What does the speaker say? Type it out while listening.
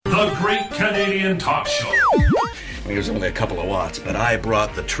The Great Canadian Talk Show. There's only a couple of watts, but I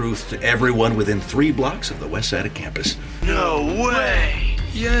brought the truth to everyone within 3 blocks of the west side of campus. No way!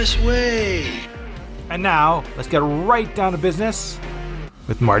 Yes way! And now, let's get right down to business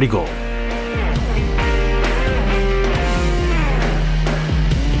with Marty Gold.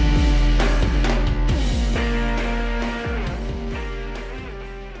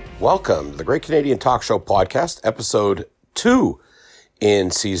 Welcome to the Great Canadian Talk Show podcast, episode 2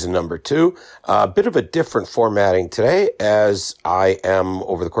 in season number 2. A bit of a different formatting today, as I am,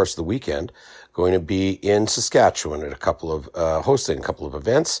 over the course of the weekend, going to be in Saskatchewan at hosting a couple of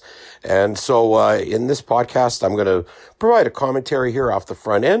events. And so in this podcast, I'm going to provide a commentary here off the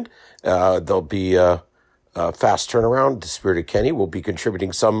front end. There'll be a fast turnaround. Spirited Kenny will be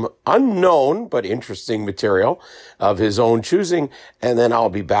contributing some unknown but interesting material of his own choosing, and then I'll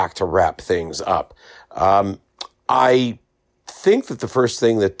be back to wrap things up. I think that the first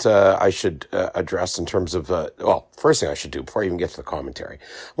thing that I should address in terms of, first thing I should do before I even get to the commentary,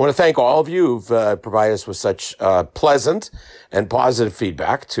 I want to thank all of you who've provided us with such pleasant and positive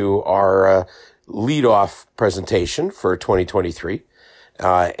feedback to our lead-off presentation for 2023.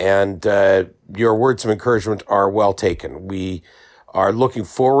 And your words of encouragement are well taken. We are looking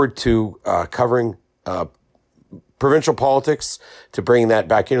forward to covering provincial politics, to bring that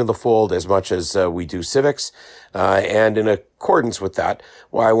back into the fold as much as we do civics. And in accordance with that,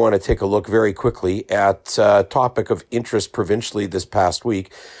 I want to take a look very quickly at a topic of interest provincially this past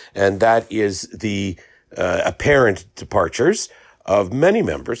week, and that is the apparent departures of many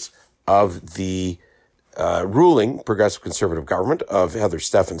members of the ruling Progressive Conservative government of Heather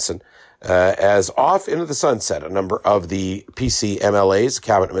Stephenson, as off into the sunset. A number of the PC MLAs,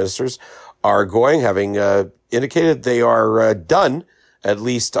 cabinet ministers, are going, having indicated they are done, at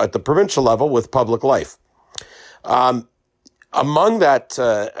least at the provincial level, with public life. Among that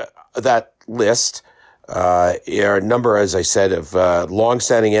list are a number, as I said, of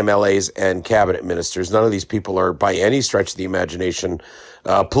long-standing MLAs and cabinet ministers. None of these people are, by any stretch of the imagination,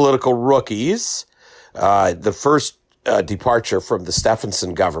 political rookies. The first departure from the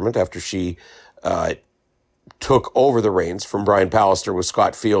Stephenson government after she took over the reins from Brian Pallister was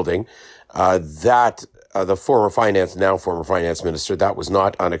Scott Fielding. The former finance minister, that was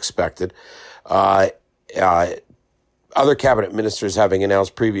not unexpected. Other cabinet ministers having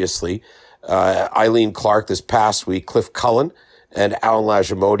announced previously, Eileen Clark this past week, Cliff Cullen and Alan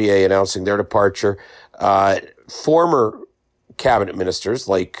Lagimodiere announcing their departure. Former cabinet ministers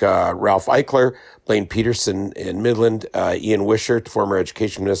like Ralph Eichler, Blaine Peterson in Midland, Ian Wishart, former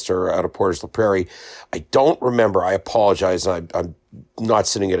education minister out of Portage la Prairie. I don't remember, I apologize, I'm not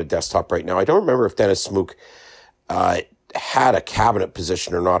sitting at a desktop right now. I don't remember if Dennis Smook had a cabinet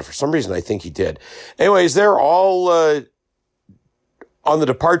position or not. For some reason, I think he did. Anyways, they're all on the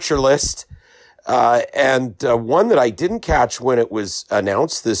departure list. And one that I didn't catch when it was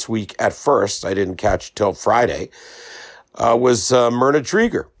announced this week at first, I didn't catch till Friday, was Myrna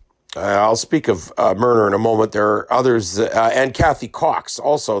Drieger. I'll speak of Myrna in a moment. There are others, and Kathy Cox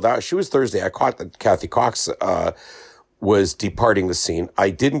also. She was Thursday. I caught that Kathy Cox was departing the scene.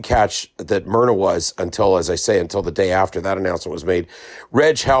 I didn't catch that Myrna was until the day after that announcement was made.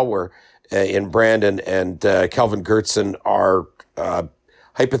 Reg Helwer in Brandon and Kelvin Gertson are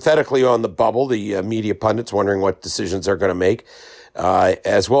hypothetically on the bubble. The media pundits wondering what decisions they're going to make,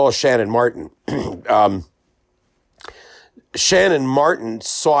 as well as Shannon Martin. Shannon Martin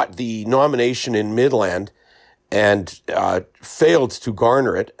sought the nomination in Midland and failed to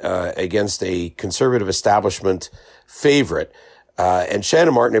garner it against a conservative establishment favorite. And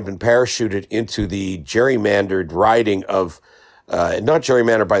Shannon Martin had been parachuted into the gerrymandered riding of, not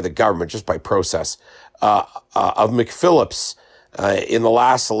gerrymandered by the government, just by process, of McPhillips in the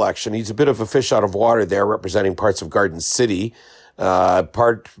last election. He's a bit of a fish out of water there, representing parts of Garden City,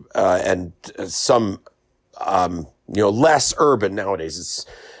 and some less urban nowadays.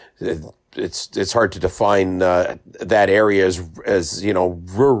 It's hard to define that area as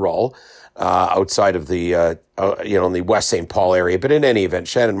rural outside of the in the West St. Paul area. But in any event,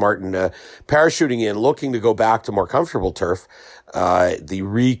 Shannon Martin parachuting in, looking to go back to more comfortable turf. The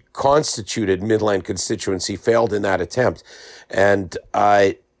reconstituted Midland constituency failed in that attempt, and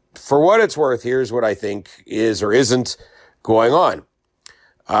for what it's worth, here's what I think is or isn't going on.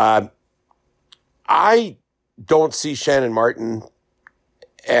 I don't see Shannon Martin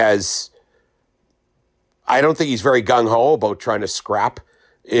I don't think he's very gung-ho about trying to scrap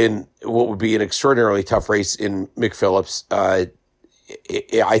in what would be an extraordinarily tough race in McPhillips. I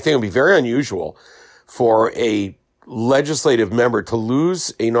think it would be very unusual for a legislative member to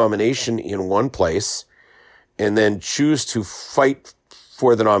lose a nomination in one place and then choose to fight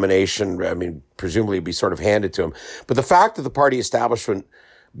for the nomination. I mean, presumably it'd be sort of handed to him. But the fact that the party establishment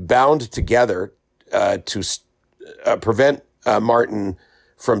bound together to prevent Martin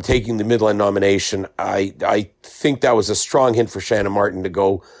from taking the Midland nomination, I think that was a strong hint for Shannon Martin to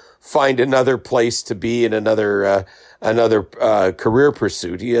go find another place to be in another career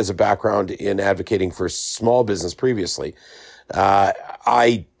pursuit. He has a background in advocating for small business previously.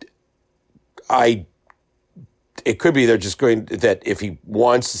 It could be they're just going that if he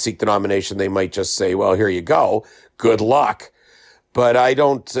wants to seek the nomination, they might just say, well, here you go. Good luck. But I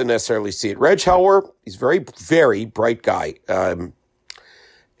don't necessarily see it. Reg Helwer, he's a very, very bright guy.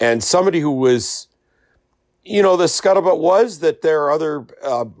 And somebody who was, the scuttlebutt was that there are other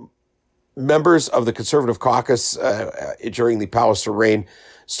members of the Conservative caucus during the Palliser reign,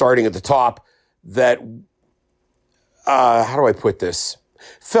 starting at the top, that, how do I put this,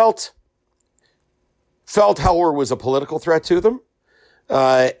 felt Helwer was a political threat to them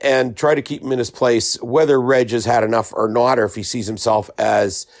and try to keep him in his place, whether Reg has had enough or not, or if he sees himself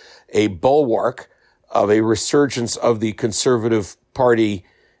as a bulwark of a resurgence of the Conservative Party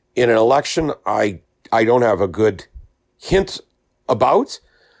in an election. I don't have a good hint about,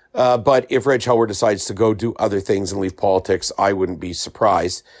 but if Reg Helwer decides to go do other things and leave politics, I wouldn't be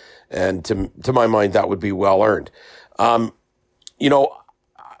surprised. And to my mind, that would be well earned.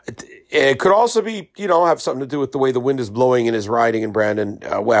 It could also be, have something to do with the way the wind is blowing in his riding in Brandon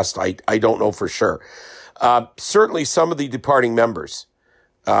West. I don't know for sure. Certainly some of the departing members,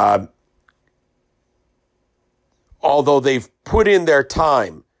 although they've put in their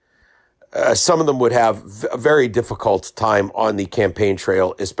time, some of them would have a very difficult time on the campaign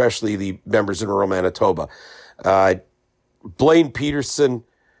trail, especially the members in rural Manitoba. Blaine Peterson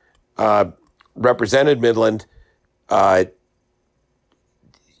represented Midland.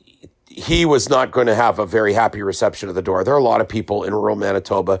 He was not going to have a very happy reception at the door. There are a lot of people in rural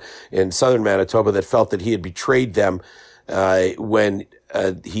Manitoba, in southern Manitoba, that felt that he had betrayed them when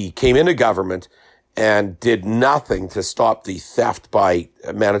he came into government and did nothing to stop the theft by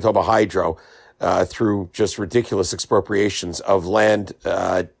Manitoba Hydro through just ridiculous expropriations of land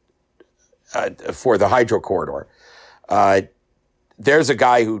for the hydro corridor. There's a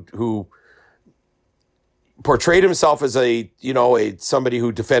guy who portrayed himself as somebody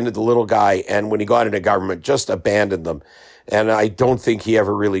who defended the little guy, and when he got into government, just abandoned them. And I don't think he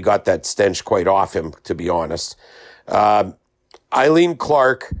ever really got that stench quite off him, to be honest. Eileen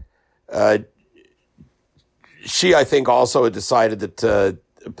Clark, she, I think, also had decided that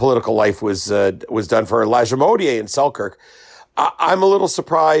political life was done for her. Lajamodier in Selkirk, I'm a little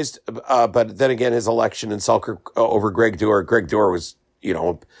surprised, but then again, his election in Selkirk over Greg Dewar was,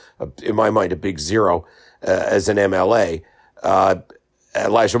 in my mind, a big zero as an MLA.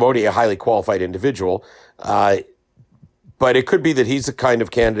 Elijah Modi, a highly qualified individual, but it could be that he's the kind of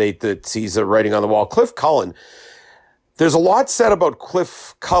candidate that sees the writing on the wall. Cliff Cullen, there's a lot said about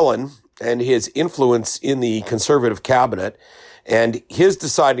Cliff Cullen and his influence in the Conservative cabinet, and his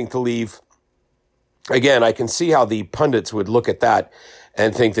deciding to leave. Again, I can see how the pundits would look at that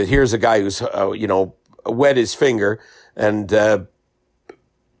and think that here's a guy who's, wet his finger and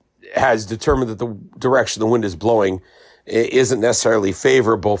has determined that the direction the wind is blowing isn't necessarily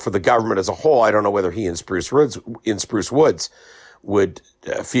favorable for the government as a whole. I don't know whether he in Spruce Woods would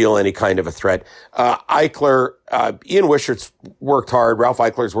feel any kind of a threat. Eichler, Ian Wishart's worked hard. Ralph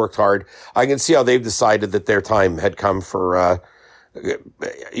Eichler's worked hard. I can see how they've decided that their time had come for, and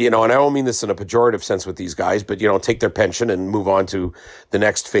I don't mean this in a pejorative sense with these guys, but, take their pension and move on to the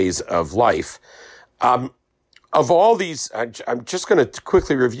next phase of life. Of all these, I'm just going to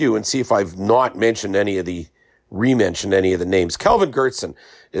quickly review and see if I've not mentioned any of the names. Kelvin Gertson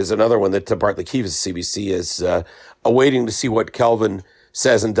is another one that Bartley Kivas CBC is awaiting to see what Kelvin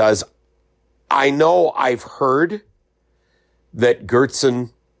says and does. I know I've heard that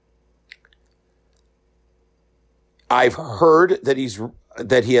Gertson,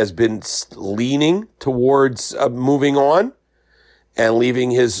 that he has been leaning towards moving on and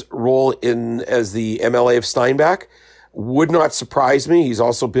leaving his role as the MLA of Steinbach. Would not surprise me. He's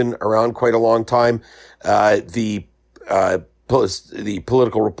also been around quite a long time. The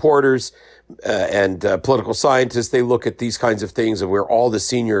political reporters and political scientists, they look at these kinds of things, and where all the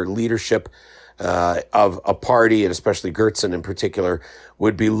senior leadership of a party, and especially Gertson in particular,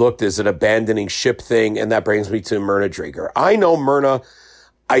 would be looked as an abandoning ship thing. And that brings me to Myrna Draeger. I know Myrna.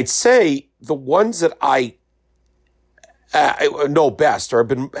 I'd say the ones that I know best, or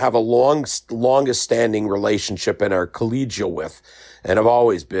have a longest standing relationship and are collegial with, and have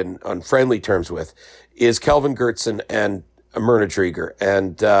always been on friendly terms with, is Kelvin Gertson and Myrna Draeger.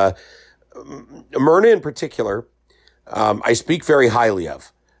 And Myrna in particular, I speak very highly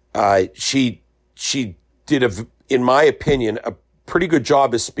of. She did, in my opinion, a pretty good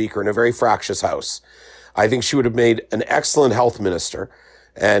job as Speaker in a very fractious House. I think she would have made an excellent health minister.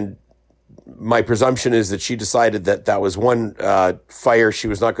 And my presumption is that she decided that that was one fire she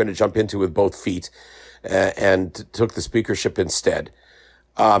was not going to jump into with both feet and took the speakership instead.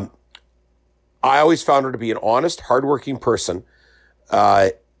 I always found her to be an honest, hardworking person.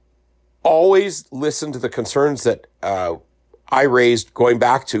 Always listened to the concerns that I raised going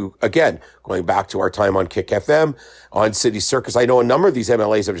back to our time on Kick FM, on City Circus. I know a number of these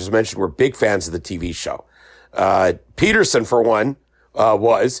MLAs I've just mentioned were big fans of the TV show. Peterson, for one,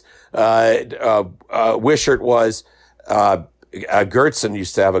 was. Wishart was. Gertson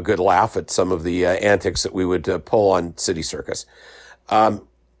used to have a good laugh at some of the antics that we would pull on City Circus. What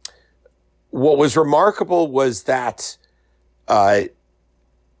was remarkable was that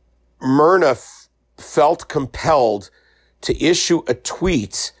Myrna felt compelled to issue a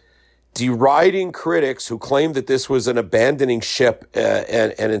tweet deriding critics who claimed that this was an abandoning ship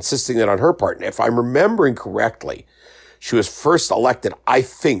and insisting that on her part. And if I'm remembering correctly, she was first elected, I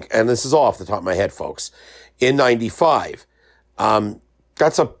think, and this is all off the top of my head, folks, in 95.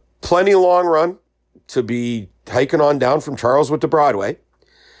 That's a plenty long run to be hiking on down from Charleswood to Broadway.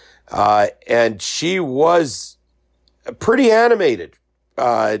 And she was pretty animated.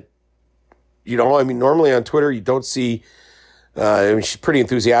 Normally on Twitter, you don't see, she's pretty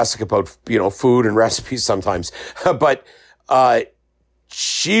enthusiastic about, food and recipes sometimes, but,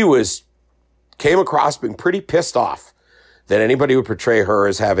 she came across being pretty pissed off that anybody would portray her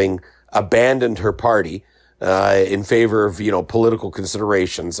as having abandoned her party, in favor of, political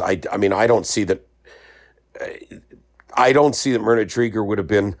considerations. I don't see that Myrna Drieger would have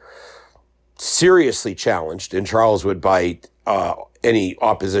been seriously challenged in Charleswood by, any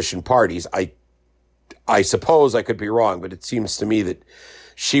opposition parties. I suppose I could be wrong, but it seems to me that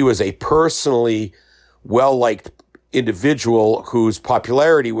she was a personally well-liked individual whose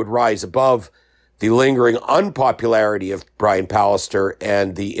popularity would rise above the lingering unpopularity of Brian Pallister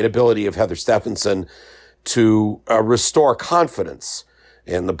and the inability of Heather Stephenson to restore confidence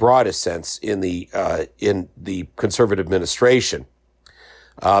in the broadest sense in the Conservative administration.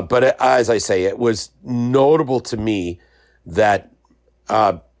 But as I say, it was notable to me that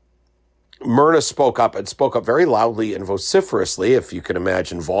Myrna spoke up very loudly and vociferously, if you can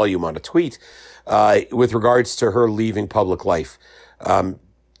imagine volume on a tweet, with regards to her leaving public life.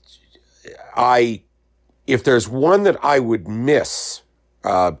 If there's one that I would miss,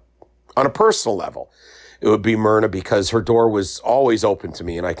 on a personal level, it would be Myrna, because her door was always open to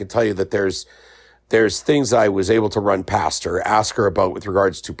me. And I can tell you that there's things I was able to run past her, ask her about with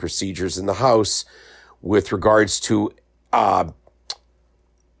regards to procedures in the House, with regards to,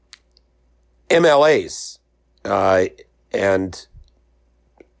 MLAs, and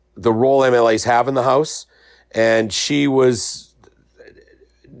the role MLAs have in the House. And she was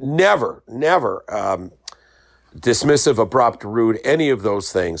never, dismissive, abrupt, rude, any of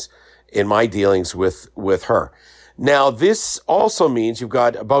those things in my dealings with her. Now, this also means you've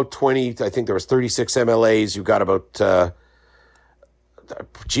got about 20, I think there was 36 MLAs. You've got about, I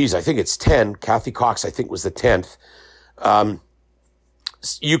think it's 10. Kathy Cox, I think, was the 10th.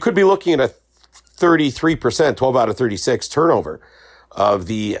 You could be looking at a 33%, 12 out of 36 turnover of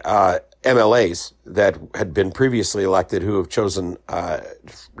the MLAs that had been previously elected who have chosen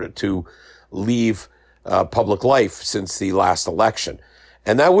to leave public life since the last election.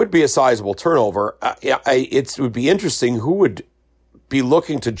 And that would be a sizable turnover. It would be interesting who would be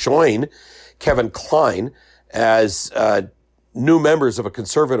looking to join Kevin Klein as new members of a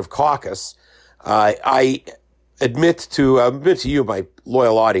Conservative caucus. I admit to you, my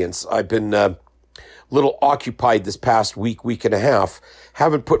loyal audience, I've been a little occupied this past week and a half.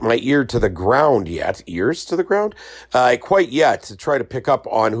 Haven't put my ears to the ground quite yet to try to pick up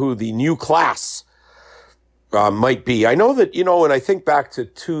on who the new class might be. I know that, when I think back to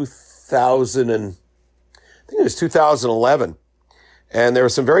 2011, and there were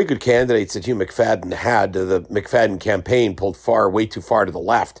some very good candidates that Hugh McFadden had. The McFadden campaign pulled way too far to the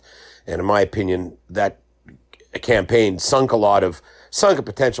left. And in my opinion, that campaign sunk a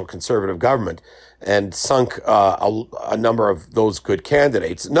potential Conservative government and sunk a number of those good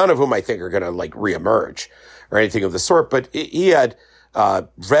candidates, none of whom I think are going to reemerge or anything of the sort. But he had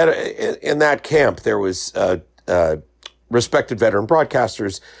in that camp, there was respected veteran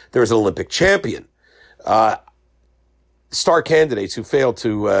broadcasters. There was an Olympic champion, star candidates who failed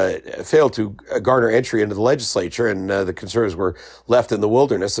to garner entry into the legislature, and the Conservatives were left in the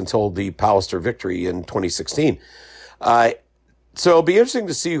wilderness until the Pallister victory in 2016. So it'll be interesting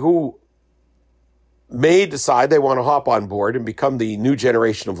to see who may decide they want to hop on board and become the new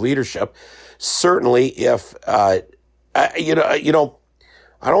generation of leadership. Certainly, if I don't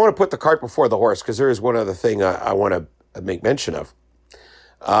want to put the cart before the horse, because there is one other thing I want to make mention of.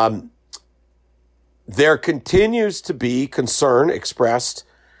 There continues to be concern expressed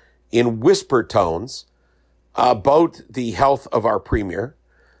in whispered tones about the health of our premier.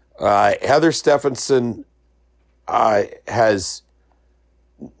 Heather Stephenson has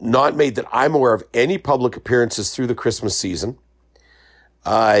not made, that I'm aware of, any public appearances through the Christmas season.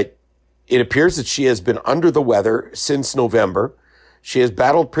 It appears that she has been under the weather since November. She has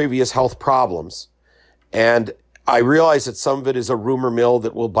battled previous health problems. And I realize that some of it is a rumor mill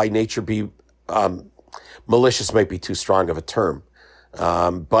that will by nature be malicious, might be too strong of a term,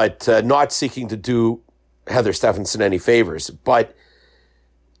 but not seeking to do Heather Stephenson any favors. But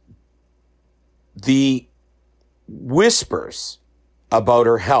the whispers about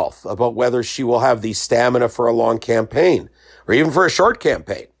her health, about whether she will have the stamina for a long campaign or even for a short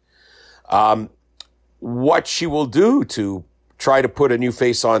campaign, what she will do to try to put a new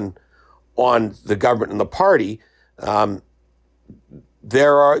face on the government and the party.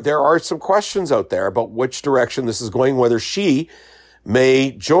 There are some questions out there about which direction this is going, whether she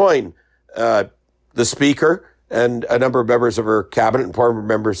may join the speaker and a number of members of her cabinet and former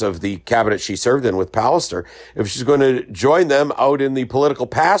members of the cabinet she served in with Pallister, if she's going to join them out in the political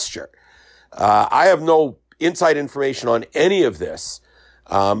pasture. I have no inside information on any of this,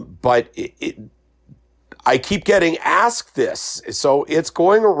 but I keep getting asked this. So it's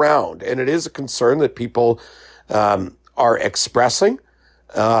going around, and it is a concern that people are expressing.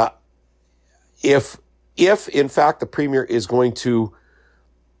 If in fact the premier is going to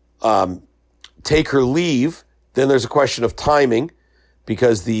take her leave, then there's a question of timing,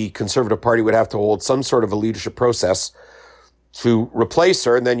 because the Conservative Party would have to hold some sort of a leadership process to replace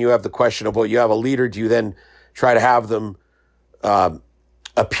her. And then you have the question of, well, you have a leader. Do you then try to have them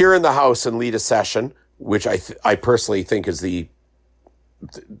appear in the House and lead a session, which I personally think is the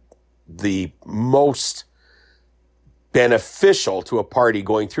most beneficial to a party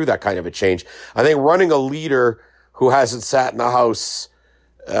going through that kind of a change. I think running a leader who hasn't sat in the House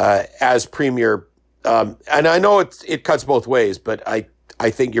as premier, and I know it cuts both ways, but I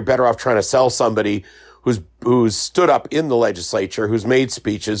think you're better off trying to sell somebody who's stood up in the legislature, who's made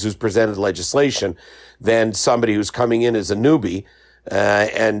speeches, who's presented legislation, than somebody who's coming in as a newbie,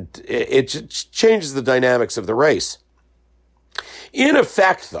 and it changes the dynamics of the race. In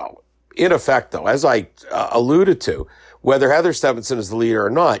effect, though, as I alluded to, whether Heather Stephenson is the leader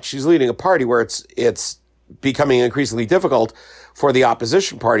or not, she's leading a party where it's becoming increasingly difficult for the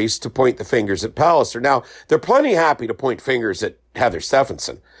opposition parties to point the fingers at Pallister. Now, they're plenty happy to point fingers at Heather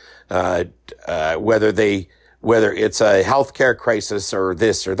Stephenson, whether it's a healthcare crisis or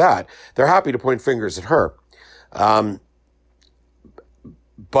this or that. They're happy to point fingers at her.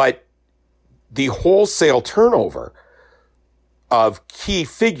 But the wholesale turnover of key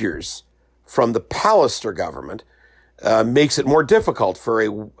figures from the Pallister government makes it more difficult for a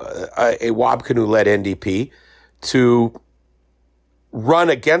Wabkanu-led NDP to run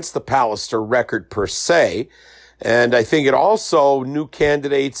against the Pallister record per se. And I think it also, new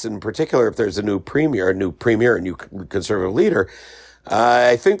candidates, in particular, if there's a new premier, a new Conservative leader,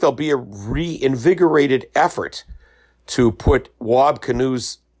 I think there'll be a reinvigorated effort to put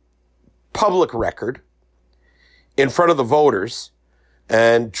Wabkanu's public record in front of the voters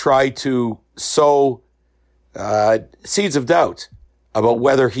and try to sow seeds of doubt about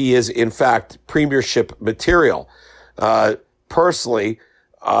whether he is in fact premiership material. Personally,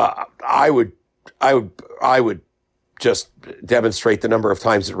 I would just demonstrate the number of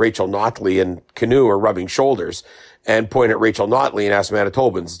times that Rachel Notley and Canoe are rubbing shoulders and point at Rachel Notley and ask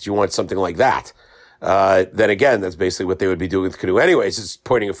Manitobans, do you want something like that? Then again, that's basically what they would be doing with Canoe anyways, is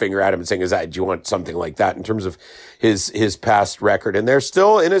pointing a finger at him and saying, do you want something like that, in terms of his past record? And there's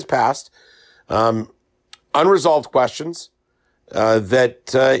still in his past unresolved questions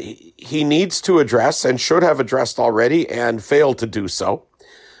that he needs to address and should have addressed already and failed to do so,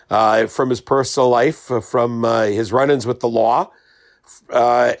 from his personal life, from his run-ins with the law,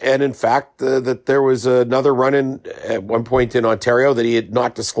 and in fact that there was another run-in at one point in Ontario that he had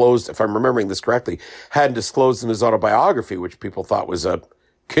not disclosed, if I'm remembering this correctly, hadn't disclosed in his autobiography, which people thought was a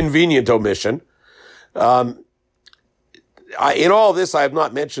convenient omission. In all this, I have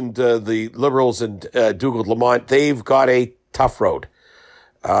not mentioned the Liberals and Dougald Lamont. They've got a tough road.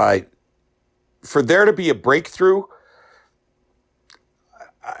 For there to be a breakthrough,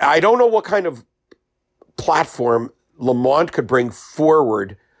 I don't know what kind of platform Lamont could bring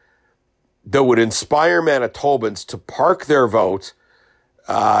forward that would inspire Manitobans to park their vote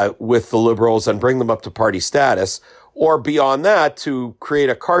with the Liberals and bring them up to party status, or beyond that, to create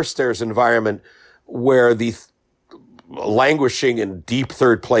a Carstairs environment where the languishing and deep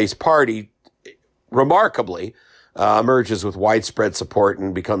third place party remarkably emerges with widespread support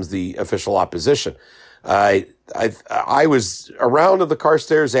and becomes the official opposition. I was around in the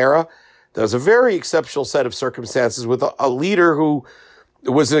Carstairs era. There was a very exceptional set of circumstances with a leader who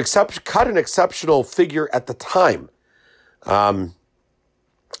was an exceptional figure at the time.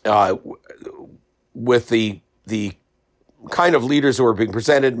 With the kind of leaders who were being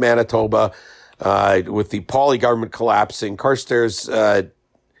presented in Manitoba, with the Pauley government collapsing, Carstairs,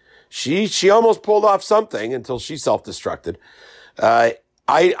 she almost pulled off something until she self-destructed.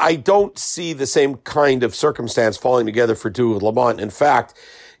 I don't see the same kind of circumstance falling together for Dew with Lamont. In fact,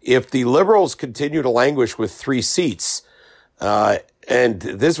 if the Liberals continue to languish with 3 seats, and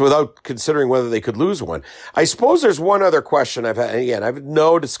this without considering whether they could lose one. I suppose there's one other question I've had. Again, I've had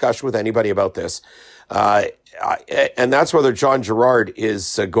no discussion with anybody about this. And that's whether John Gerard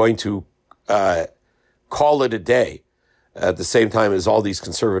is going to call it a day at the same time as all these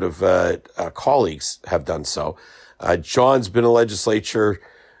conservative colleagues have done so. John's been in the legislature.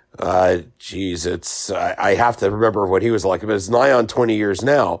 I have to remember what he was like, but it's nigh on 20 years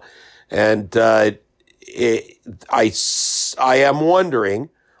now. And I am wondering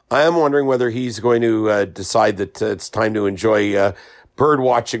whether he's going to decide that it's time to enjoy bird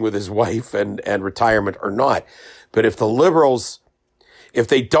watching with his wife and retirement or not. But if the Liberals, if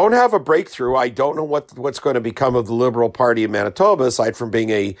they don't have a breakthrough, I don't know what's going to become of the Liberal Party in Manitoba, aside from being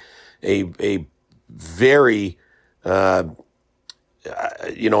a very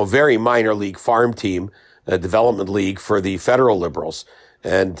very minor league farm team, a development league for the federal Liberals.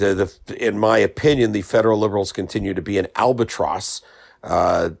 And in my opinion, the federal Liberals continue to be an albatross,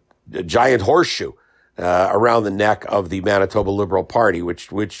 a giant horseshoe around the neck of the Manitoba Liberal Party, which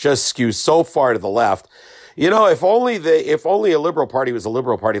just skews so far to the left. If only a Liberal Party was a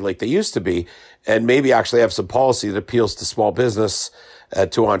Liberal Party like they used to be, and maybe actually have some policy that appeals to small business,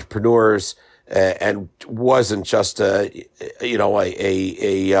 to entrepreneurs, and wasn't just a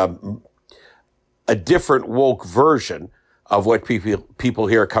different woke version of what people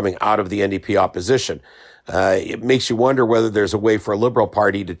hear coming out of the NDP opposition. It makes you wonder whether there's a way for a Liberal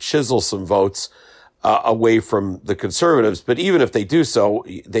Party to chisel some votes away from the Conservatives. But even if they do so,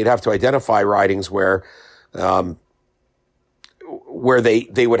 they'd have to identify ridings where they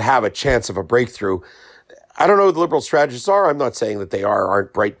would have a chance of a breakthrough. I don't know what the Liberal strategists are. I'm not saying that they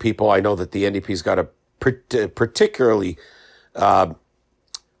aren't bright people. I know that the NDP's got a particularly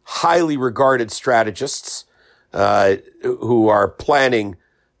highly regarded strategists who are planning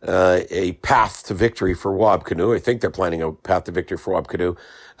a path to victory for Wab Kinew. I think they're planning a path to victory for Wab Kinew.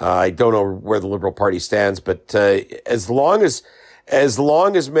 I don't know where the Liberal Party stands, but as long as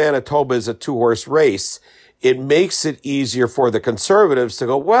Manitoba is a 2-horse race, it makes it easier for the Conservatives to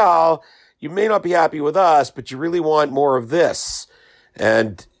go, well, you may not be happy with us, but you really want more of this.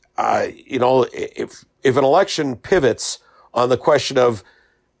 And if an election pivots on the question of,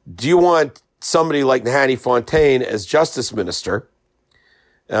 do you want somebody like Nathani Fontaine as Justice Minister?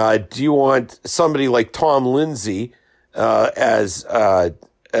 Do you want somebody like Tom Lindsay as a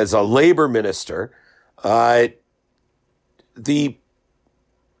Labor Minister? The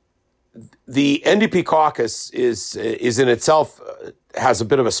NDP caucus is in itself has a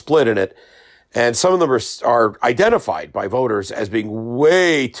bit of a split in it, and some of them are identified by voters as being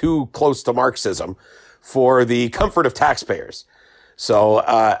way too close to Marxism for the comfort of taxpayers. So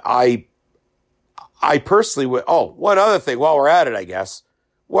I personally would. Oh, one other thing while we're at it, I guess.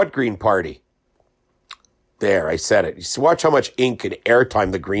 What Green Party? There, I said it. You see, watch how much ink and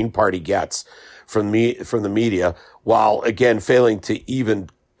airtime the Green Party gets from the media, while again failing to even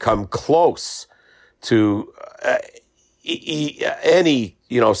come close to any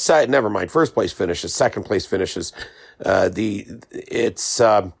never mind first place finishes, second place finishes.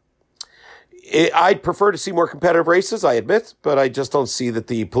 I'd prefer to see more competitive races, I admit, but I just don't see that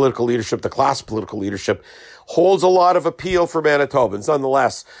the political leadership, the class political leadership, holds a lot of appeal for Manitobans.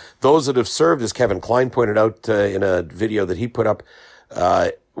 Nonetheless, those that have served, as Kevin Klein pointed out in a video that he put up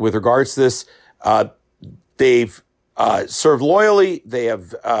with regards to this, they've served loyally. They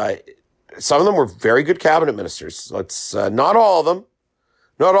have some of them were very good cabinet ministers. Let's not all of them.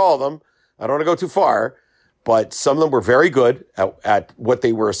 I don't want to go too far, but some of them were very good at what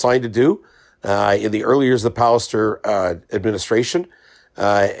they were assigned to do. In the early years of the Pallister administration.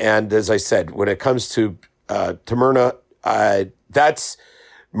 And as I said, when it comes to Myrna,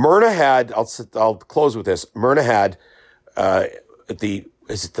 Myrna had, I'll close with this. Myrna had, the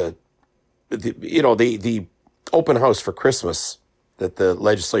open house for Christmas that the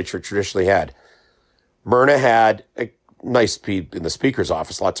legislature traditionally had. Myrna had a nice seat in the speaker's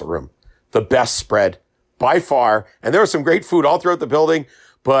office, lots of room. The best spread by far. And there was some great food all throughout the building.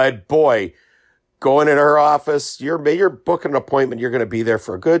 But boy, going in her office, you're booking an appointment. You're going to be there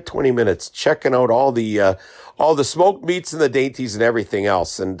for a good 20 minutes, checking out all the smoked meats and the dainties and everything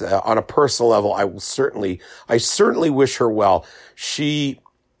else. And on a personal level, I certainly wish her well. She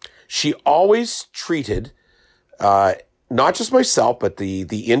always treated, not just myself, but the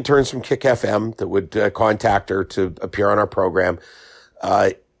interns from Kick FM that would contact her to appear on our program.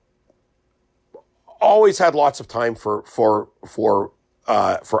 Always had lots of time for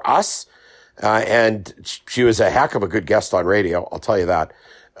us. And she was a heck of a good guest on radio. I'll tell you that.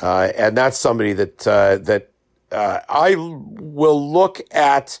 And that's somebody that I will look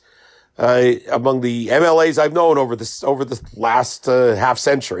at, among the MLAs I've known over the last half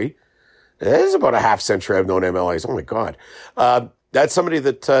century. It is about a half century I've known MLAs. Oh my God. That's somebody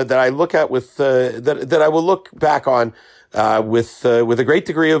that I look at with, that I will look back on, with a great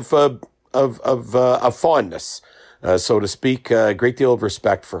degree of fondness, so to speak, a great deal of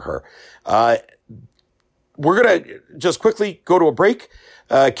respect for her. We're going to just quickly go to a break.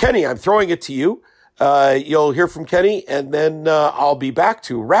 Kenny, I'm throwing it to you. You'll hear from Kenny, and then I'll be back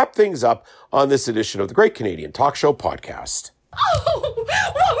to wrap things up on this edition of the Great Canadian Talk Show podcast. Oh,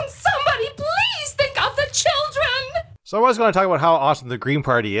 won't somebody please think of the children? So I was going to talk about how awesome the Green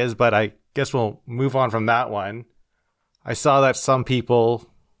Party is, but I guess we'll move on from that one. I saw that some people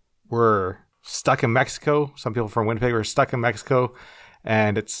were stuck in Mexico. Some people from Winnipeg were stuck in Mexico,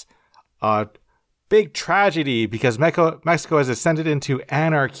 and it's a big tragedy because Mexico has ascended into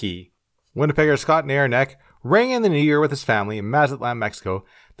anarchy. Winnipegger Scott Nairneck rang in the new year with his family in Mazatlan, Mexico.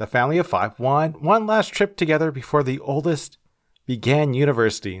 The family of 5 one last trip together before the oldest began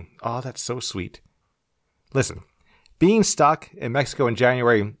university. Oh, that's so sweet. Listen, being stuck in Mexico in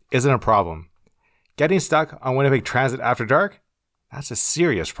January isn't a problem. Getting stuck on Winnipeg Transit after dark, that's a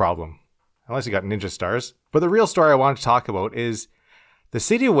serious problem. Unless you got ninja stars. But the real story I want to talk about is the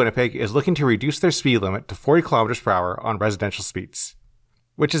city of Winnipeg is looking to reduce their speed limit to 40 kilometers per hour on residential streets,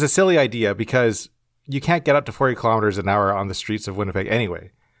 which is a silly idea because you can't get up to 40 kilometers an hour on the streets of Winnipeg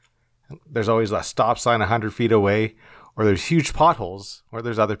anyway. There's always a stop sign 100 feet away, or there's huge potholes, or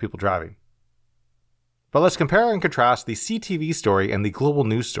there's other people driving. But let's compare and contrast the CTV story and the global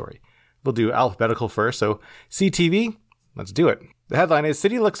news story. We'll do alphabetical first, so CTV, let's do it. The headline is,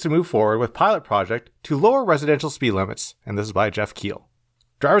 City looks to move forward with pilot project to lower residential speed limits, and this is by Jeff Keel.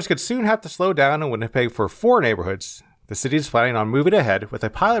 Drivers could soon have to slow down in Winnipeg for 4 neighborhoods. The city is planning on moving ahead with a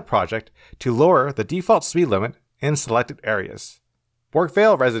pilot project to lower the default speed limit in selected areas.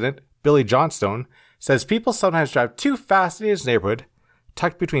 Borkvale resident Billy Johnstone says people sometimes drive too fast in his neighborhood,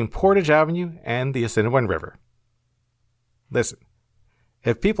 tucked between Portage Avenue and the Assiniboine River. Listen,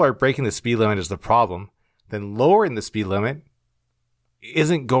 if people are breaking the speed limit is the problem, then lowering the speed limit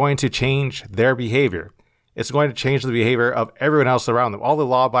isn't going to change their behavior. It's going to change the behavior of everyone else around them. All the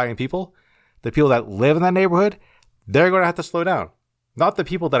law-abiding people, the people that live in that neighborhood, they're going to have to slow down. Not the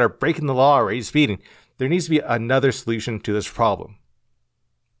people that are breaking the law or speeding. There needs to be another solution to this problem.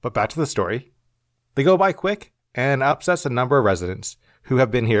 But back to the story. They go by quick and upsets a number of residents who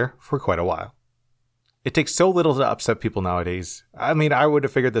have been here for quite a while. It takes so little to upset people nowadays. I mean, I would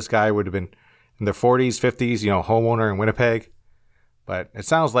have figured this guy would have been in their 40s, 50s, homeowner in Winnipeg. But it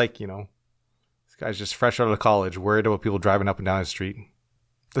sounds like, this guy's just fresh out of college, worried about people driving up and down the street.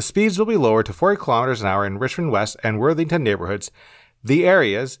 The speeds will be lowered to 40 kilometers an hour in Richmond West and Worthington neighborhoods. The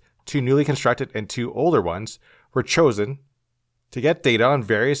areas, 2 newly constructed and 2 older ones, were chosen to get data on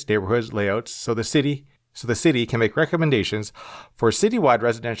various neighborhoods layouts so the city can make recommendations for citywide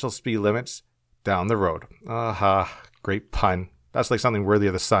residential speed limits down the road. Great pun. That's like something worthy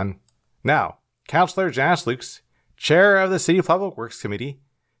of the sun. Now, Councillor Janice Lukes, chair of the City Public Works Committee,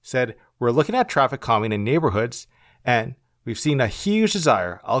 said, we're looking at traffic calming in neighborhoods and we've seen a huge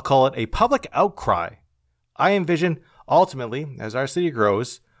desire, I'll call it a public outcry. I envision, ultimately, as our city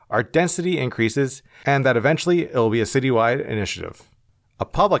grows, our density increases, and that eventually it'll be a citywide initiative. A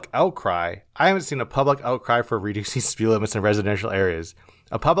public outcry? I haven't seen a public outcry for reducing speed limits in residential areas.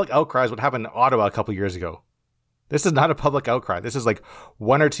 A public outcry is what happened in Ottawa a couple years ago. This is not a public outcry. This is like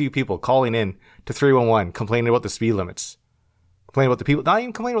 1 or 2 people calling in to 311 complaining about the speed limits. Complaining about the people, not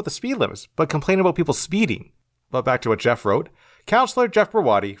even complaining about the speed limits, but complaining about people speeding. But back to what Jeff wrote. Councillor Jeff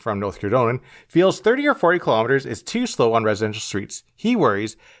Brawadi from North Cardonan feels 30 or 40 kilometers is too slow on residential streets. He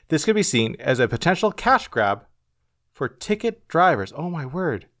worries this could be seen as a potential cash grab for ticket drivers. Oh my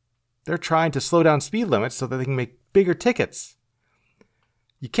word. They're trying to slow down speed limits so that they can make bigger tickets.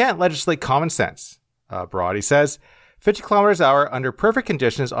 You can't legislate common sense. Brawadi says 50 kilometers an hour under perfect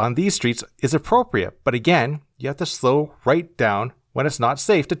conditions on these streets is appropriate, but again, you have to slow right down when it's not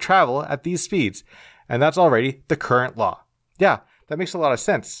safe to travel at these speeds, and that's already the current law. Yeah, that makes a lot of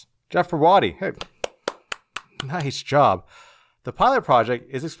sense. Jeff Brody, hey, nice job. The pilot project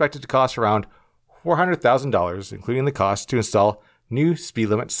is expected to cost around $400,000, including the cost to install new speed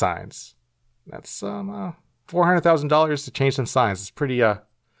limit signs. That's $400,000 to change some signs. It's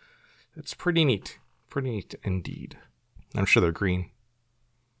pretty neat. Pretty neat indeed. I'm sure they're green.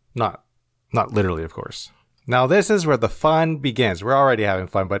 Not literally, of course. Now, this is where the fun begins. We're already having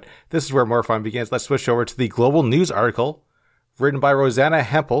fun, but this is where more fun begins. Let's switch over to the Global News article written by Rosanna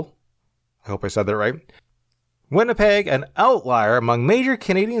Hempel. I hope I said that right. Winnipeg, an outlier among major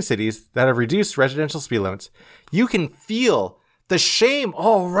Canadian cities that have reduced residential speed limits. You can feel the shame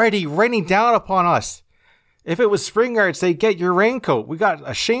already raining down upon us. If it was spring, I'd say, get your raincoat. We got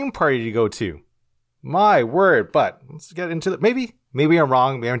a shame party to go to. My word, but let's get into it. Maybe I'm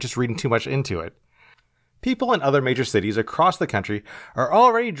wrong. Maybe I'm just reading too much into it. People in other major cities across the country are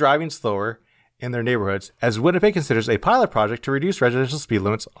already driving slower in their neighborhoods as Winnipeg considers a pilot project to reduce residential speed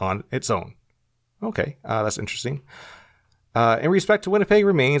limits on its own. Okay, that's interesting. In respect to Winnipeg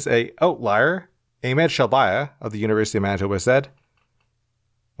remains a outlier, Ahmed Shalbaya of the University of Manitoba said,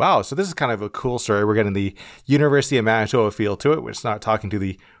 wow, so this is kind of a cool story. We're getting the University of Manitoba feel to it. It's not talking to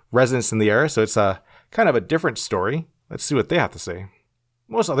the residents in the area, so it's kind of a different story. Let's see what they have to say.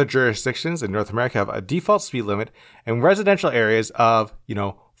 Most other jurisdictions in North America have a default speed limit in residential areas of,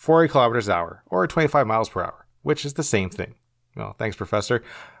 40 kilometers an hour or 25 miles per hour, which is the same thing. Well, thanks, Professor.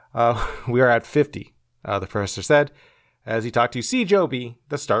 We are at 50, the professor said, as he talked to CJOB.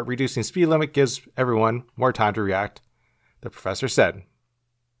 The start reducing speed limit gives everyone more time to react. The professor said,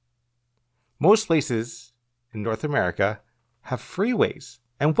 most places in North America have freeways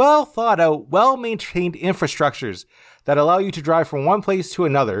and well thought out, well-maintained infrastructures that allow you to drive from one place to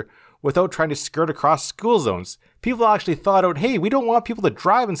another without trying to skirt across school zones. People actually thought out, hey, we don't want people to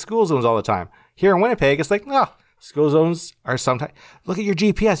drive in school zones all the time. Here in Winnipeg, it's like, school zones are sometimes, look at your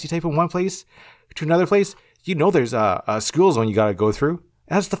GPS. You type in one place to another place, there's a school zone you got to go through.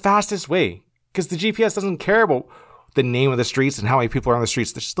 That's the fastest way because the GPS doesn't care about the name of the streets and how many people are on the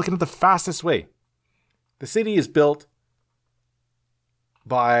streets. They're just looking at the fastest way. The city is built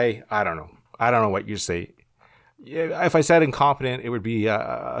by, I don't know what you say. If I said incompetent, it would be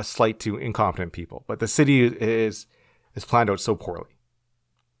a slight to incompetent people. But the city is planned out so poorly.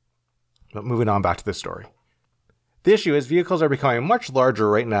 But moving on back to this story. The issue is vehicles are becoming much larger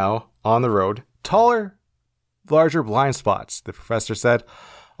right now on the road. Taller, larger blind spots, the professor said.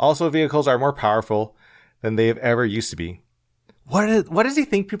 Also, vehicles are more powerful than they have ever used to be. What does he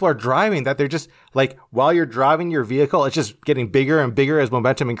think people are driving? That they're just like, while you're driving your vehicle, it's just getting bigger and bigger as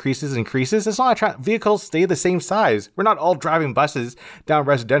momentum increases. It's not vehicles stay the same size. We're not all driving buses down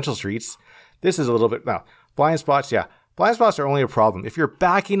residential streets. This is a little bit, now, blind spots, yeah. Blind spots are only a problem if you're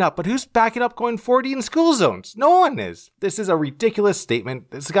backing up. But who's backing up going 40 in school zones? No one is. This is a ridiculous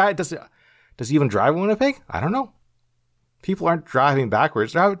statement. This guy, does he even drive in Winnipeg? I don't know. People aren't driving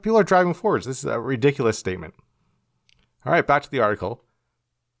backwards. People are driving forwards. This is a ridiculous statement. All right, back to the article.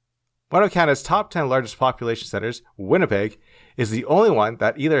 One of Canada's top 10 largest population centers, Winnipeg, is the only one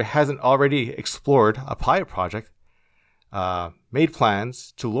that either hasn't already explored a pilot project, made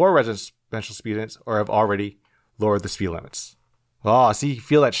plans to lower residential speed limits, or have already lowered the speed limits. Oh, see, you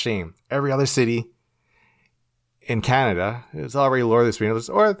feel that shame. Every other city in Canada has already lowered the speed limits,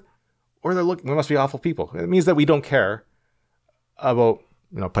 or they're looking, we must be awful people. It means that we don't care about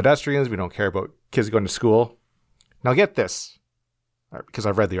pedestrians. We don't care about kids going to school. Now get this, because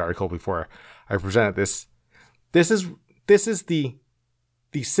I've read the article before I presented this. This is the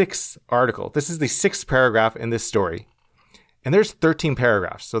sixth article. This is the sixth paragraph in this story. And there's 13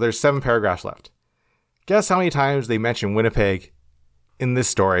 paragraphs, so there's 7 paragraphs left. Guess how many times they mention Winnipeg in this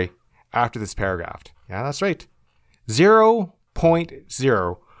story after this paragraph? Yeah, that's right.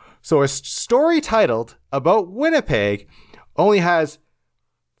 0.0. So a story titled about Winnipeg only has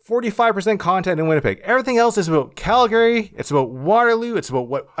 45% content in Winnipeg. Everything else is about Calgary. It's about Waterloo. It's about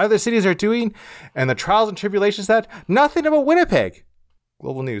what other cities are doing and the trials and tribulations that. Nothing about Winnipeg.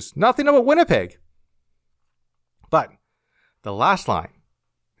 Global News. Nothing about Winnipeg. But the last line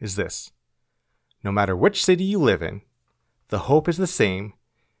is this. No matter which city you live in, the hope is the same.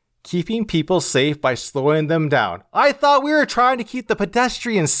 Keeping people safe by slowing them down. I thought we were trying to keep the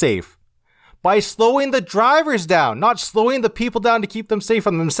pedestrians safe by slowing the drivers down, not slowing the people down to keep them safe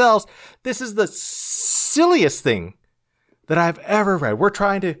from themselves. This is the silliest thing that I've ever read. We're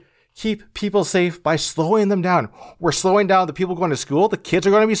trying to keep people safe by slowing them down. We're slowing down the people going to school. The kids are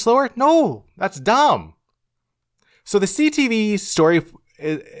going to be slower. No, that's dumb. So the CTV story,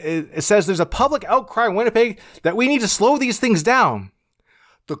 it says there's a public outcry in Winnipeg that we need to slow these things down.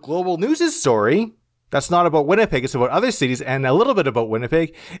 The Global News' story, that's not about Winnipeg, it's about other cities and a little bit about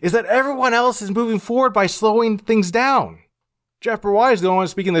Winnipeg, is that everyone else is moving forward by slowing things down. Jeff Brewer is the only one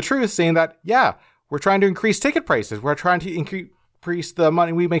speaking the truth, saying that, yeah, we're trying to increase ticket prices. We're trying to increase the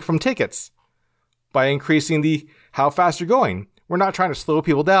money we make from tickets by increasing how fast you're going. We're not trying to slow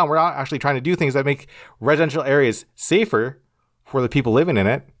people down. We're not actually trying to do things that make residential areas safer for the people living in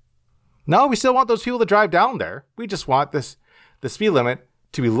it. No, we still want those people to drive down there. We just want the speed limit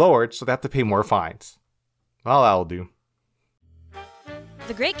to be lowered so they have to pay more fines. Well, that'll do.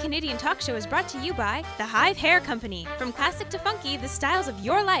 The Great Canadian Talk Show is brought to you by The Hive Hair Company. From classic to funky, the styles of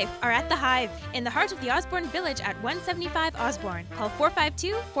your life are at The Hive, in the heart of the Osborne Village at 175 Osborne. Call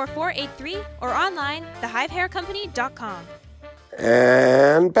 452-4483 or online, thehivehaircompany.com.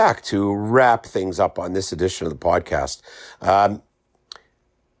 And back to wrap things up on this edition of the podcast.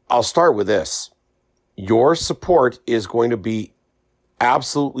 I'll start with this. Your support is going to be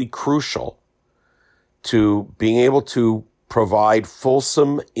absolutely crucial to being able to provide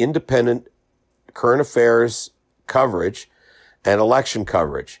fulsome, independent current affairs coverage and election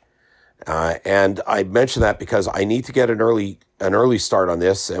coverage. And I mention that because I need to get an early start on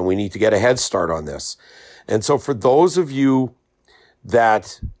this, and we need to get a head start on this. And so for those of you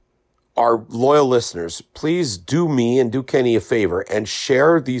that are loyal listeners, please do me and do Kenny a favor and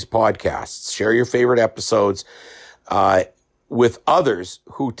share these podcasts, share your favorite episodes, with others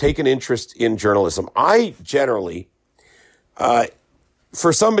who take an interest in journalism. I generally,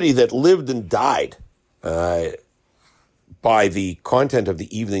 for somebody that lived and died by the content of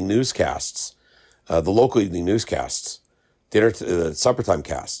the evening newscasts, the local evening newscasts, supper time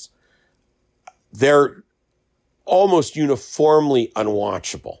casts, they're almost uniformly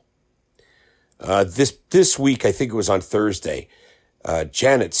unwatchable. This week, I think it was on Thursday,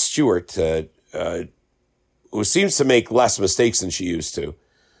 Janet Stewart, who seems to make less mistakes than she used to,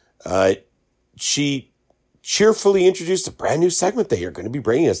 she cheerfully introduced a brand new segment they are going to be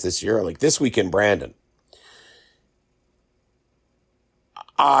bringing us this year, like This Week in Brandon.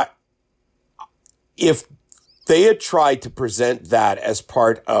 If they had tried to present that as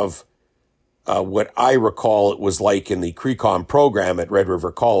part of what I recall it was like in the Crecom program at Red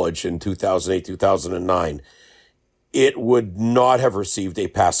River College in 2008, 2009, it would not have received a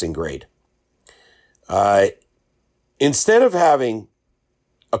passing grade. Instead of having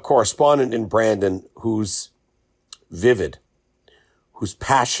a correspondent in Brandon who's vivid, who's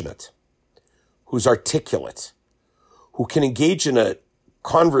passionate, who's articulate, who can engage in a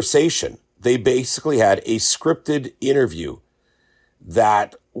conversation, they basically had a scripted interview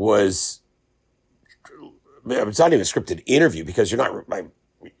that was, it's not even a scripted interview because you're not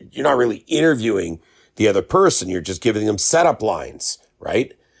really interviewing the other person. You're just giving them setup lines,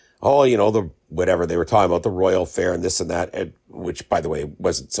 right? Oh, whatever they were talking about, the Royal Fair and this and that, and, which, by the way,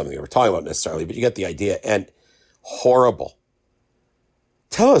 wasn't something they were talking about necessarily, but you get the idea. And horrible.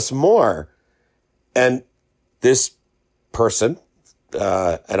 Tell us more. And this person,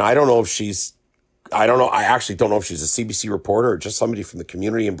 and I actually don't know if she's a CBC reporter or just somebody from the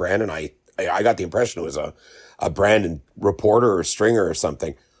community in Brandon. I got the impression it was a Brandon reporter or stringer or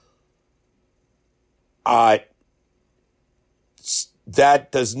something.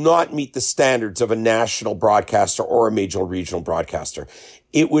 That does not meet the standards of a national broadcaster or a major regional broadcaster.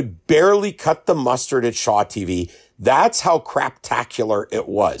 It would barely cut the mustard at Shaw TV. That's how craptacular it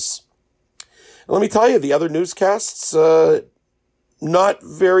was. And let me tell you, the other newscasts, not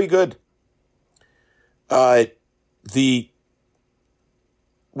very good. The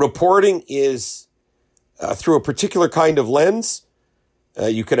reporting is through a particular kind of lens.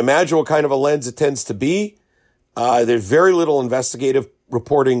 You can imagine what kind of a lens it tends to be. There's very little investigative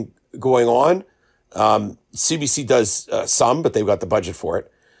reporting going on. CBC does some, but they've got the budget for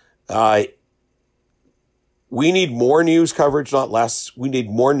it. We need more news coverage, not less. We need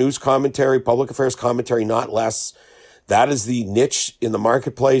more news commentary, public affairs commentary, not less. That is the niche in the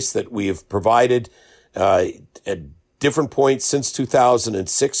marketplace that we have provided at different points since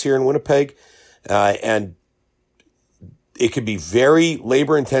 2006 here in Winnipeg. And it could be very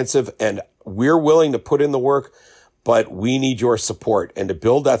labor intensive, and we're willing to put in the work, but we need your support. And to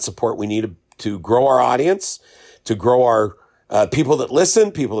build that support, we need to grow our audience, to grow our people that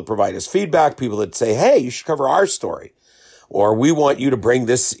listen, people that provide us feedback, people that say, hey, you should cover our story. Or we want you to bring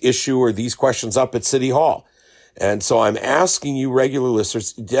this issue or these questions up at City Hall. And so I'm asking you, regular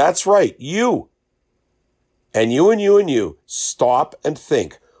listeners, that's right, you. And you and you and you, stop and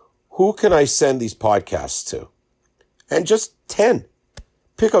think, who can I send these podcasts to? And just 10.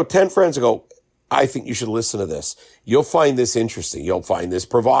 Pick out 10 friends and go, I think you should listen to this. You'll find this interesting. You'll find this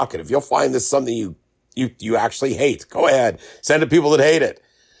provocative. You'll find this something you actually hate. Go ahead. Send to people that hate it.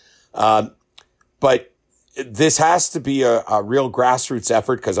 But this has to be a real grassroots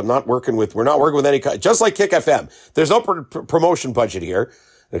effort because we're not working with any, just like Kick FM. There's no promotion budget here.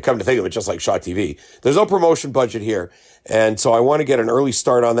 And come to think of it, just like Shaw TV, there's no promotion budget here. And so I want to get an early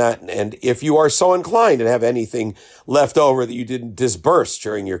start on that. And if you are so inclined and have anything left over that you didn't disburse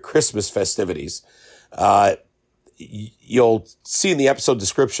during your Christmas festivities, you'll see in the episode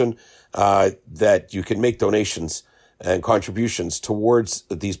description that you can make donations and contributions towards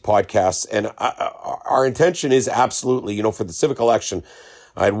these podcasts. And our intention is absolutely, for the civic election,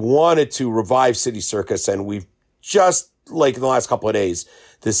 I'd wanted to revive City Circus, and we've just, like in the last couple of days,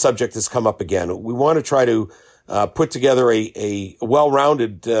 this subject has come up again. We want to try to put together a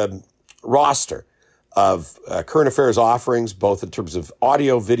well-rounded roster of current affairs offerings, both in terms of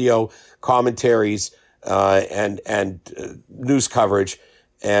audio, video, commentaries, and news coverage.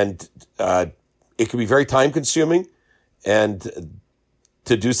 And it can be very time-consuming. And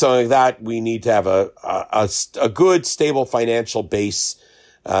to do something like that, we need to have a good, stable financial base.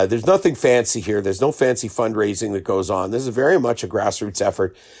 There's nothing fancy here. There's no fancy fundraising that goes on. This is very much a grassroots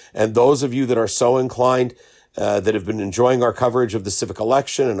effort. And those of you that are so inclined, that have been enjoying our coverage of the civic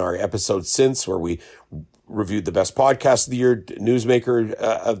election and our episodes since, where we reviewed the best podcast of the year, newsmaker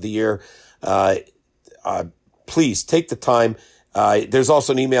of the year, please take the time. There's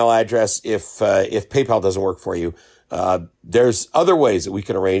also an email address if PayPal doesn't work for you. There's other ways that we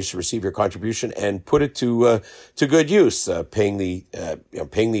can arrange to receive your contribution and put it to good use, paying the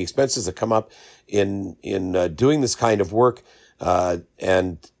expenses that come up in doing this kind of work.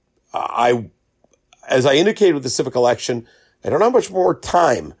 And as I indicated with the civic election, I don't know how much more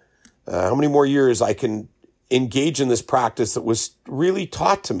time, how many more years I can engage in this practice that was really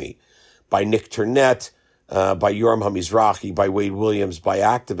taught to me by Nick Turnett, by Yoram Hamizrahi, by Wade Williams, by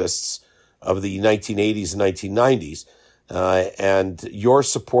activists of the 1980s and 1990s. And your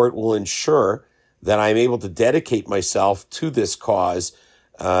support will ensure that I'm able to dedicate myself to this cause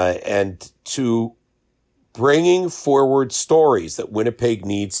and to bringing forward stories that Winnipeg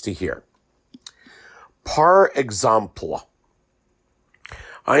needs to hear. Par exemple,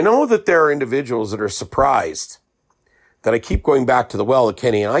 I know that there are individuals that are surprised that I keep going back to the well, that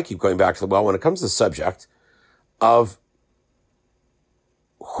Kenny and I keep going back to the well when it comes to the subject of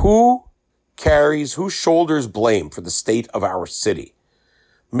who shoulders blame for the state of our city.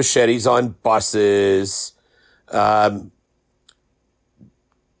 Machetes on buses,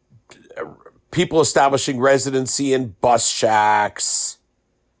 people establishing residency in bus shacks.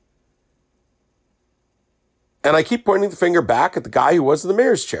 And I keep pointing the finger back at the guy who was in the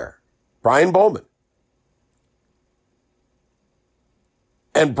mayor's chair, Brian Bowman.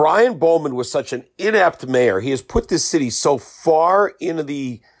 And Brian Bowman was such an inept mayor. He has put this city so far into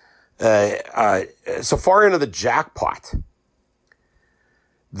the jackpot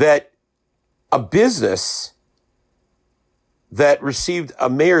that a business that received a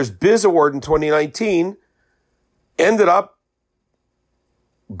Mayor's Biz Award in 2019 ended up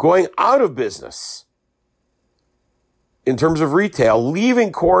going out of business in terms of retail,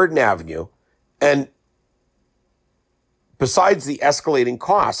 leaving Corridon Avenue. And besides the escalating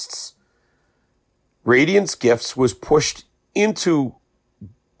costs, Radiance Gifts was pushed into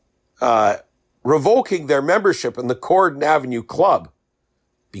revoking their membership in the Corridon Avenue Club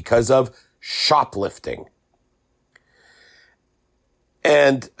because of shoplifting.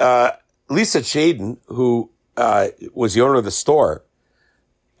 And Lisa Shaden, who was the owner of the store,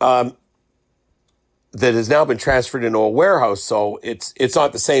 that has now been transferred into a warehouse, so it's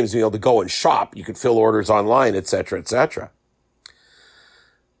not the same as being able to go and shop. You can fill orders online, et cetera, et cetera.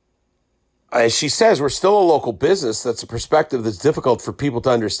 As she says, we're still a local business. That's a perspective that's difficult for people to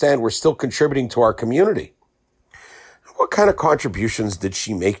understand. We're still contributing to our community. What kind of contributions did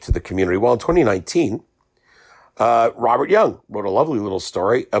she make to the community? Well, in 2019, Robert Young wrote a lovely little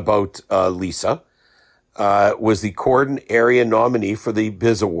story about Lisa, was the Corridon area nominee for the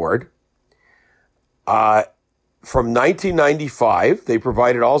Biz Award. From 1995, they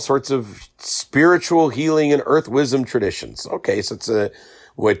provided all sorts of spiritual healing and earth wisdom traditions. Okay, so it's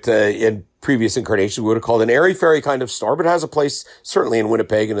what in previous incarnations we would have called an airy-fairy kind of store, but it has a place certainly in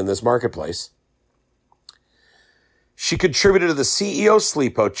Winnipeg and in this marketplace. She contributed to the CEO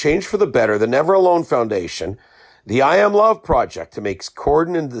Sleepout, Change for the Better, the Never Alone Foundation, the I Am Love Project to make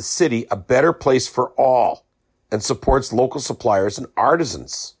Corridon and the city a better place for all, and supports local suppliers and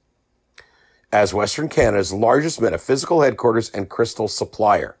artisans as Western Canada's largest metaphysical headquarters and crystal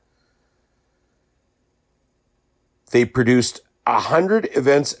supplier. They produced 100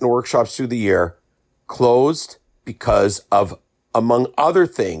 events and workshops through the year closed because of, among other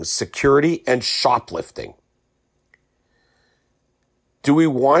things, security and shoplifting. Do we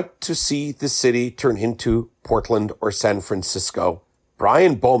want to see the city turn into Portland or San Francisco?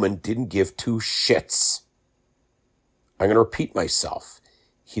 Brian Bowman didn't give two shits. I'm going to repeat myself.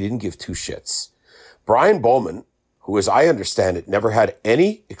 He didn't give two shits. Brian Bowman, who, as I understand it, never had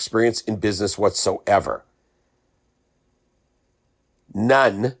any experience in business whatsoever.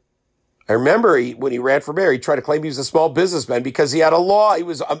 None. I remember when he ran for mayor, he tried to claim he was a small businessman because he had he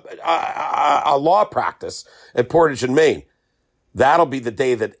was a law practice at Portage and Main. That'll be the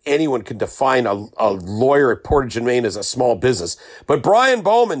day that anyone can define a lawyer at Portage and Main as a small business. But Brian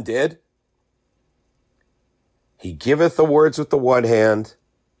Bowman did. He giveth the words with the one hand,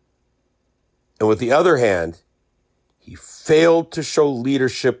 and with the other hand, he failed to show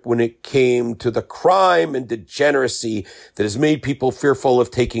leadership when it came to the crime and degeneracy that has made people fearful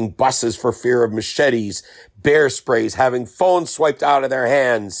of taking buses for fear of machetes, bear sprays, having phones swiped out of their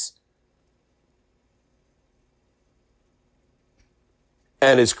hands.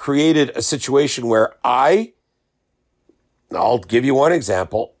 And has created a situation where I'll give you one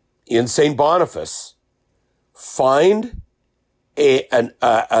example. In St. Boniface, find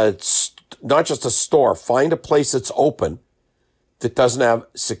not just a store, find a place that's open that doesn't have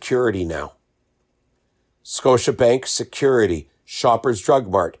security now. Scotiabank, security. Shoppers Drug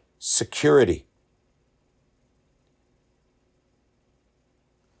Mart, security.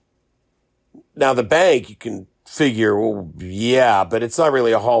 Now the bank, you can figure, well, yeah, but it's not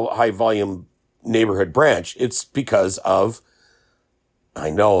really a high volume neighborhood branch. It's because of,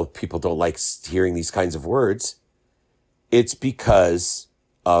 I know people don't like hearing these kinds of words. It's because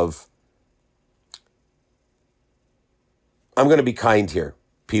of, I'm going to be kind here,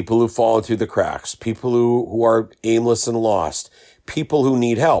 people who fall through the cracks, people who are aimless and lost, people who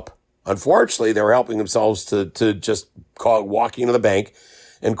need help. Unfortunately, they were helping themselves to just walking into the bank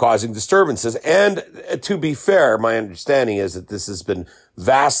and causing disturbances. And to be fair, my understanding is that this has been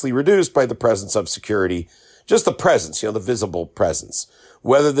vastly reduced by the presence of security, just the presence, the visible presence.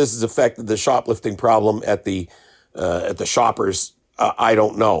 Whether this has affected the shoplifting problem at the shoppers, I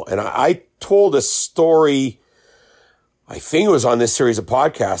don't know. And I told a story, I think it was on this series of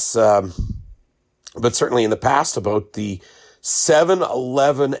podcasts, but certainly in the past, about the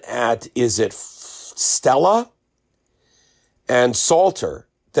 7-Eleven at, is it Stella and Salter,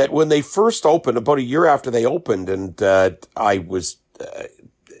 that when they first opened, about a year after they opened, and I was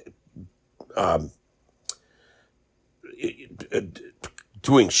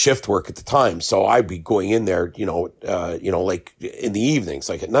doing shift work at the time, so I'd be going in there, like in the evenings,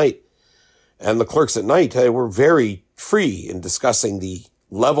 like at night. And the clerks at night were very free in discussing the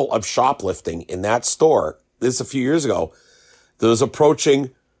level of shoplifting in that store. This a few years ago, that was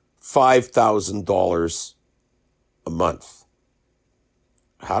approaching $5,000 a month.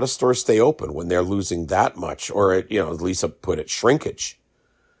 How does stores stay open when they're losing that much? Or, as Lisa put it, shrinkage.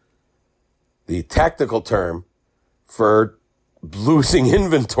 The technical term for losing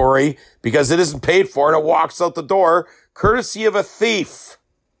inventory because it isn't paid for and it walks out the door courtesy of a thief.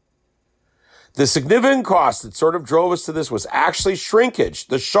 The significant cost that sort of drove us to this was actually shrinkage,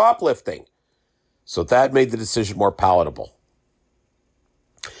 the shoplifting. So that made the decision more palatable.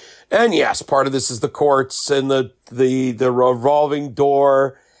 And yes, part of this is the courts and the revolving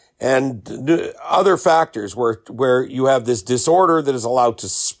door and other factors where you have this disorder that is allowed to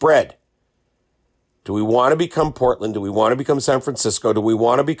spread. Do we want to become Portland? Do we want to become San Francisco? Do we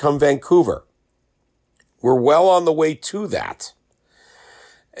want to become Vancouver? We're well on the way to that.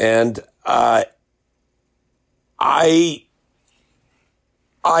 And I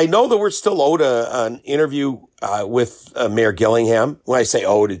know that we're still owed an interview with Mayor Gillingham. When I say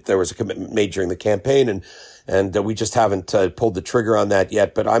owed, there was a commitment made during the campaign, and we just haven't pulled the trigger on that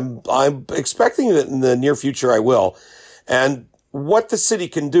yet. But I'm expecting that in the near future I will. And what the city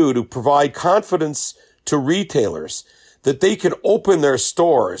can do to provide confidence to retailers that they can open their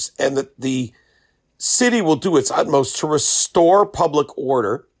stores, and that the city will do its utmost to restore public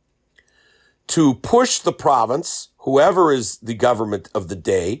order, to push the province, whoever is the government of the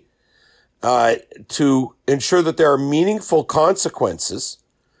day, to ensure that there are meaningful consequences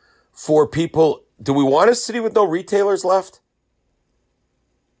for people. Do we want a city with no retailers left?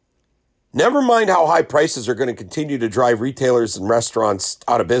 Never mind how high prices are going to continue to drive retailers and restaurants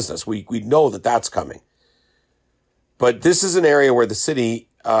out of business. We know that that's coming. But this is an area where the city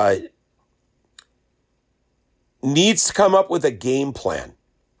needs to come up with a game plan.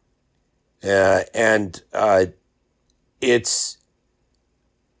 It's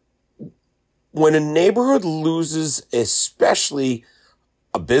when a neighborhood loses especially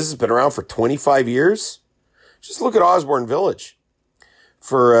a business been around for 25 years. Just look at Osborne Village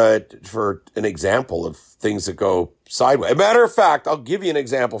for an example of things that go sideways. As a matter of fact, I'll give you an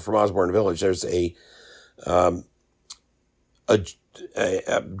example from Osborne Village. There's a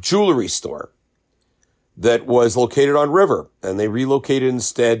jewelry store that was located on River, and they relocated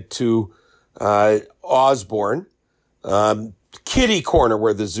instead to Osborne, kitty corner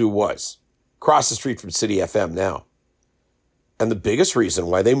where the zoo was, across the street from City FM now. And the biggest reason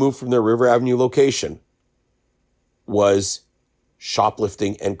why they moved from their River Avenue location was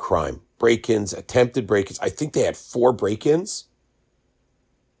shoplifting and crime. Break-ins, attempted break-ins. I think they had 4 break-ins.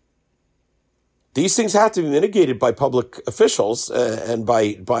 These things have to be mitigated by public officials and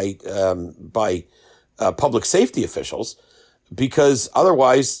by public safety officials, because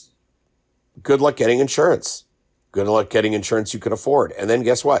otherwise, good luck getting insurance. Good luck getting insurance you can afford. And then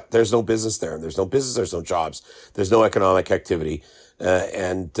guess what? There's no business there. And there's no business, there's no jobs. There's no economic activity.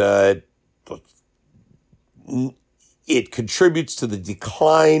 It contributes to the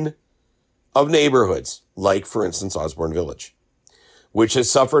decline of neighborhoods, like, for instance, Osborne Village, which has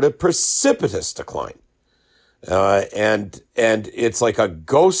suffered a precipitous decline. And it's like a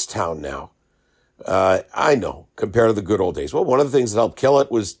ghost town now. I know, compared to the good old days. Well, one of the things that helped kill it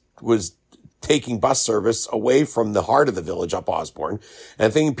was taking bus service away from the heart of the village up Osborne,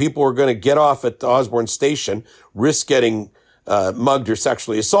 and thinking people were going to get off at the Osborne station, risk getting mugged or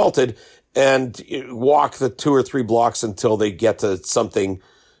sexually assaulted, and walk the 2 or 3 blocks until they get to something,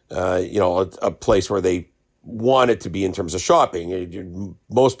 a place where they want it to be in terms of shopping.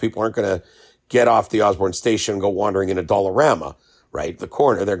 Most people aren't going to get off the Osborne station and go wandering in a Dollarama, right? The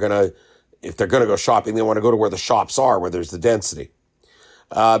corner. If they're going to go shopping, they want to go to where the shops are, where there's the density.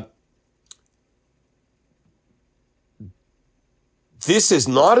 This is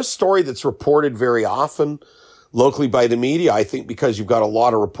not a story that's reported very often locally by the media. I think because you've got a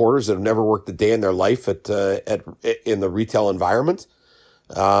lot of reporters that have never worked a day in their life in the retail environment,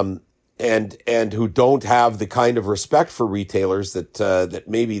 and who don't have the kind of respect for retailers that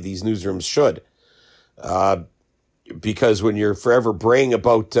maybe these newsrooms should. Because when you're forever braying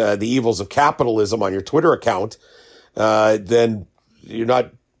about the evils of capitalism on your Twitter account, then you're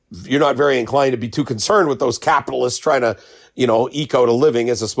not very inclined to be too concerned with those capitalists trying to, eke out a living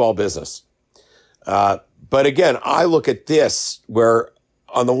as a small business. But again, I look at this where,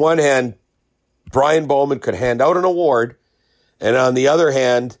 on the one hand, Brian Bowman could hand out an award, and on the other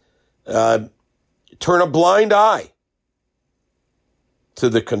hand, turn a blind eye to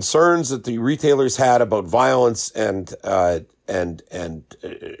the concerns that the retailers had about violence and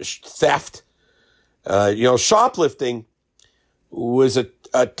theft. Shoplifting was a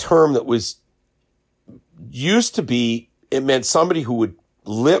term that was used to be, it meant somebody who would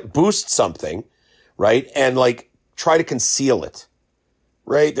boost something, right? And try to conceal it,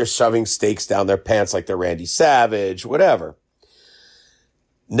 right? They're shoving stakes down their pants like they're Randy Savage, whatever.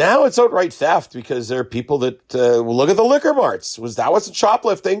 Now it's outright theft, because there are people that look at the liquor marts. That wasn't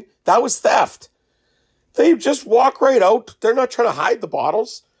shoplifting. That was theft. They just walk right out. They're not trying to hide the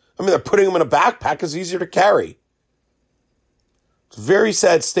bottles. I mean, they're putting them in a backpack because it's easier to carry. It's a very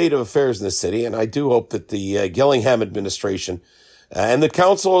sad state of affairs in the city, and I do hope that the Gillingham administration and the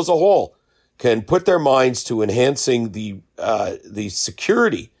council as a whole can put their minds to enhancing the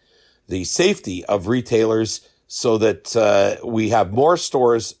security, the safety of retailers, so that we have more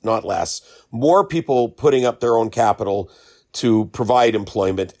stores, not less, more people putting up their own capital to provide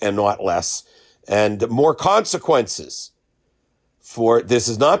employment and not less, and more consequences for this.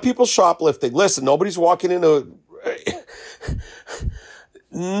 Is not people shoplifting. Listen, nobody's walking into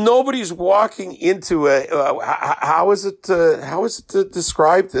a how is it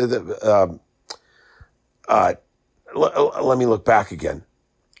described? Let me look back again.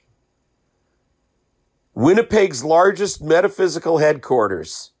 Winnipeg's largest metaphysical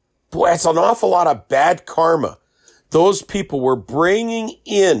headquarters. Boy, that's an awful lot of bad karma those people were bringing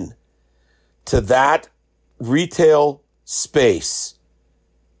in to that retail space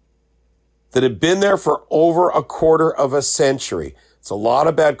that had been there for over a quarter of a century. It's a lot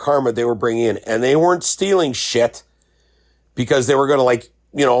of bad karma they were bringing in, and they weren't stealing shit because they were going to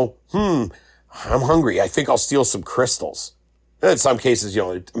I'm hungry. I think I'll steal some crystals. And in some cases,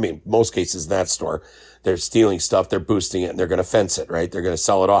 most cases in that store, they're stealing stuff, they're boosting it, and they're going to fence it, right? They're going to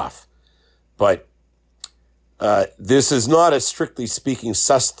sell it off. But this is not a strictly speaking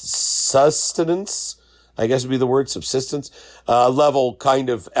sustenance, I guess would be the word, subsistence, level kind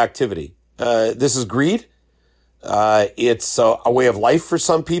of activity. This is greed. It's a way of life for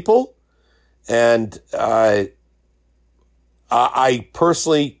some people. And I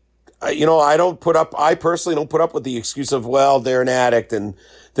personally, I personally don't put up with the excuse of, well, they're an addict, and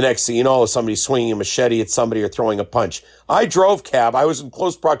the next thing you know, somebody's swinging a machete at somebody or throwing a punch. I drove cab. I was in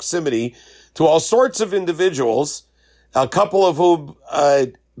close proximity to all sorts of individuals, a couple of whom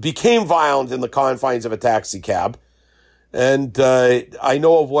became violent in the confines of a taxi cab. And I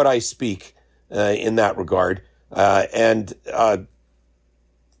know of what I speak in that regard.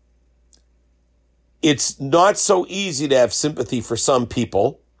 It's not so easy to have sympathy for some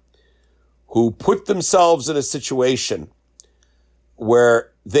people who put themselves in a situation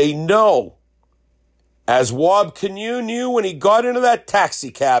where they know, as Wab Kinnew knew when he got into that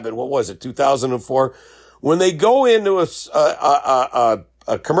taxi cab in, 2004, when they go into a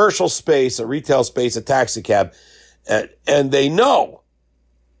commercial space, a retail space, a taxi cab, and they know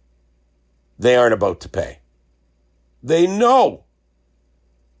they aren't about to pay. They know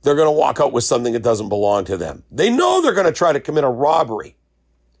they're going to walk out with something that doesn't belong to them. They know they're going to try to commit a robbery.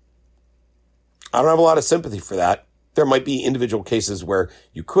 I don't have a lot of sympathy for that. There might be individual cases where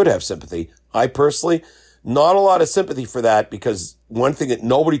you could have sympathy. I personally, not a lot of sympathy for that, because one thing that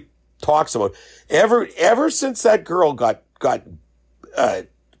nobody talks about, ever since that girl got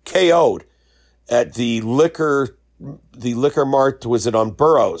KO'd at the liquor mart, was it on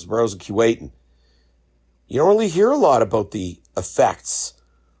Burroughs and Keewatin? You don't really hear a lot about the effects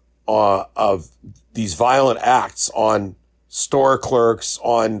of these violent acts on store clerks,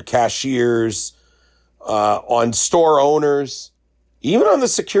 on cashiers, on store owners, even on the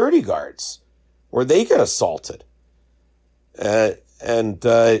security guards, where they get assaulted. And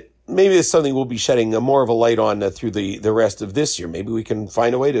maybe it's something we'll be shedding more of a light on through the rest of this year. Maybe we can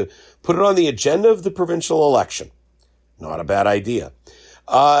find a way to put it on the agenda of the provincial election. Not a bad idea.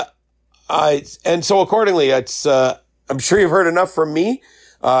 And so accordingly, I'm sure you've heard enough from me.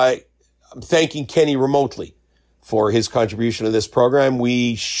 I'm thanking Kenny remotely for his contribution to this program.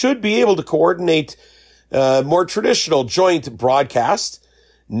 We should be able to coordinate more traditional joint broadcast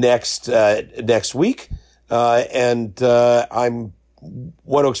next week. And I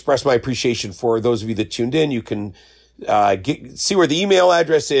want to express my appreciation for those of you that tuned in. You can see where the email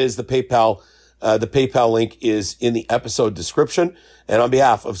address is. The PayPal link is in the episode description. And on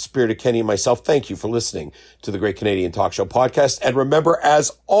behalf of Spirited Kenny and myself, thank you for listening to the Great Canadian Talk Show podcast. And remember,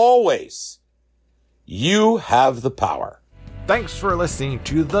 as always, you have the power. Thanks for listening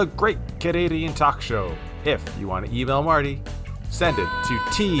to the Great Canadian Talk Show. If you want to email Marty, send it to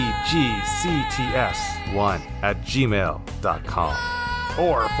tgcts1@gmail.com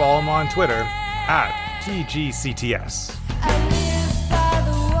or follow him on Twitter @tgcts.